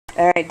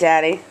All right,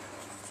 Daddy.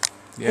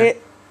 Yeah.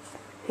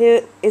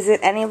 Who is it?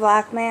 Any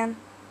black man,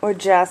 or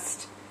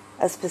just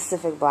a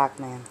specific black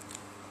man?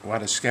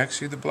 What, a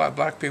Skeksis? The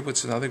black people,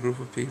 it's another group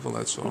of people,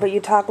 that's all. But you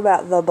talk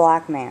about the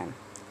black man.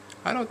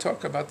 I don't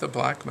talk about the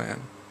black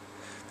man.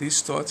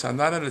 These thoughts, I'm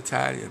not an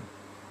Italian.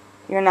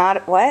 You're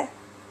not what?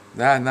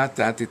 Nah, not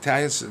that. The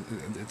Italians,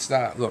 it's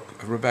not. Look,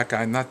 Rebecca,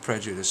 I'm not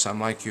prejudiced. I'm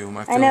like you.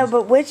 I know,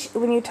 but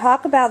when you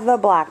talk about the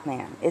black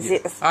man, is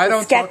it a I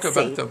don't talk Skeksis?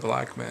 about the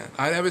black man.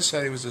 I never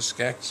said he was a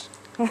Skeks.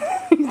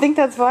 You think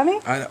that's funny?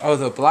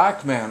 The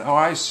black man. Oh,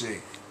 I see.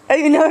 Oh,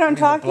 you know what I'm The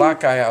talking? black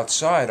guy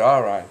outside.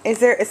 All right. Is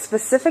there a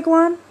specific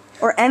one,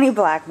 or any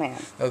black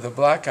man? No, the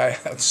black guy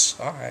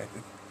outside.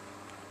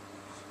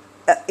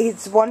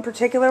 It's one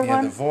particular Yeah,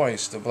 one. the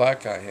voice, the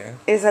black guy. Yeah.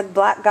 Is a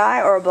black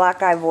guy or a black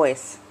guy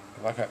voice?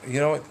 Black guy. You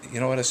know what? You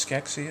know what a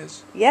Skeksis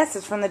is? Yes,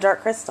 it's from the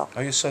Dark Crystal.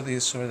 Oh, you saw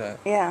that.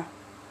 Yeah.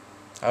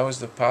 I was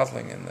the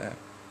podling in that.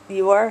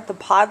 You were the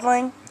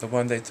podling. The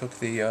one they took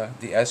the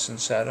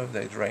essence out of.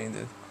 They drained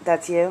it.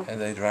 That's you.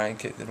 And they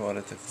drank it in order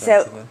to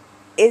So, ventilate.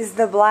 is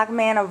the black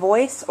man a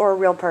voice or a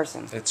real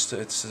person? It's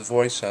the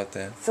voice out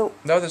there. So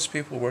no, there's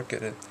people work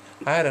at it.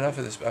 I had enough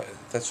of this.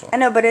 That's all. I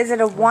know, but is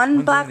it a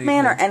one black day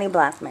man or evening. any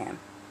black man,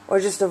 or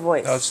just a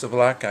voice? No, it's the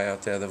black guy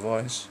out there. The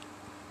voice.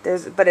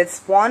 But it's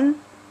one.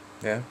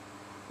 Yeah.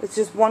 It's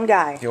just one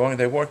guy.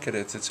 They work at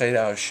it. It's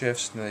 8-hour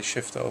shifts, and they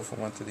shift over from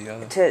one to the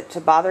other.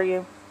 To bother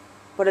you?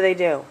 What do? They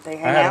hang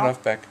I had out?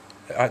 enough, Beck.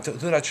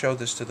 Do not show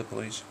this to the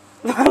police.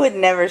 I would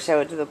never show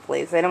it to the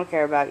police. They don't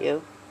care about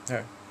you.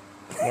 Yeah.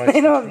 They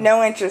don't have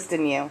no interest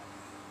in you.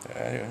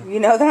 Yeah. You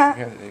know that?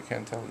 You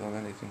can't tell them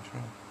anything's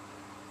wrong.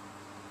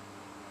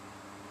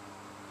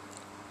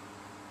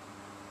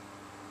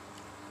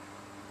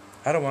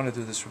 I don't want to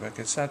do this,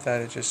 Rebecca. It's not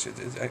that.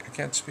 I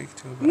can't speak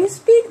to it. You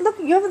speak. Look,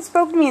 you haven't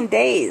spoken to me in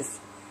days.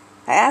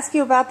 I ask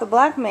you about the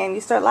black man,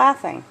 you start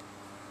laughing.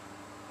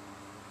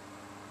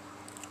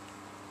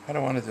 I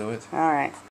don't want to do it. All right.